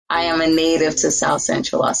I am a native to South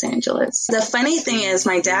Central Los Angeles. The funny thing is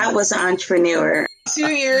my dad was an entrepreneur.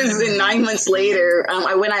 2 years and 9 months later,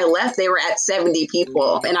 when I left, they were at 70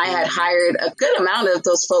 people, and I had hired a good amount of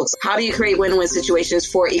those folks. How do you create win-win situations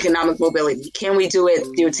for economic mobility? Can we do it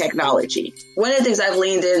through technology? One of the things I've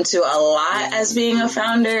leaned into a lot as being a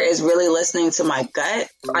founder is really listening to my gut.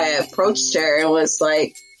 I approached her and was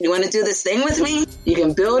like, you want to do this thing with me? You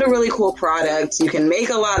can build a really cool product, you can make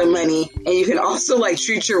a lot of money, and you can also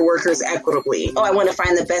treat your workers equitably. Oh, I want to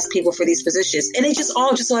find the best people for these positions. And it just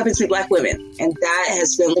so happens to be Black women. And that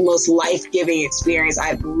has been the most life-giving experience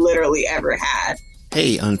I've literally ever had.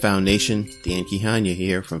 Hey, Unfound Nation, Dan Kihanya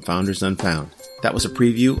here from Founders Unfound. That was a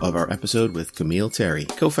preview of our episode with Camille Terry,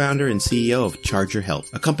 co-founder and CEO of Charger Health,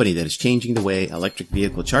 a company that is changing the way electric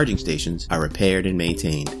vehicle charging stations are repaired and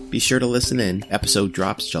maintained. Be sure to listen in. Episode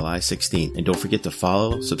drops July 16th. And don't forget to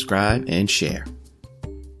follow, subscribe, and share.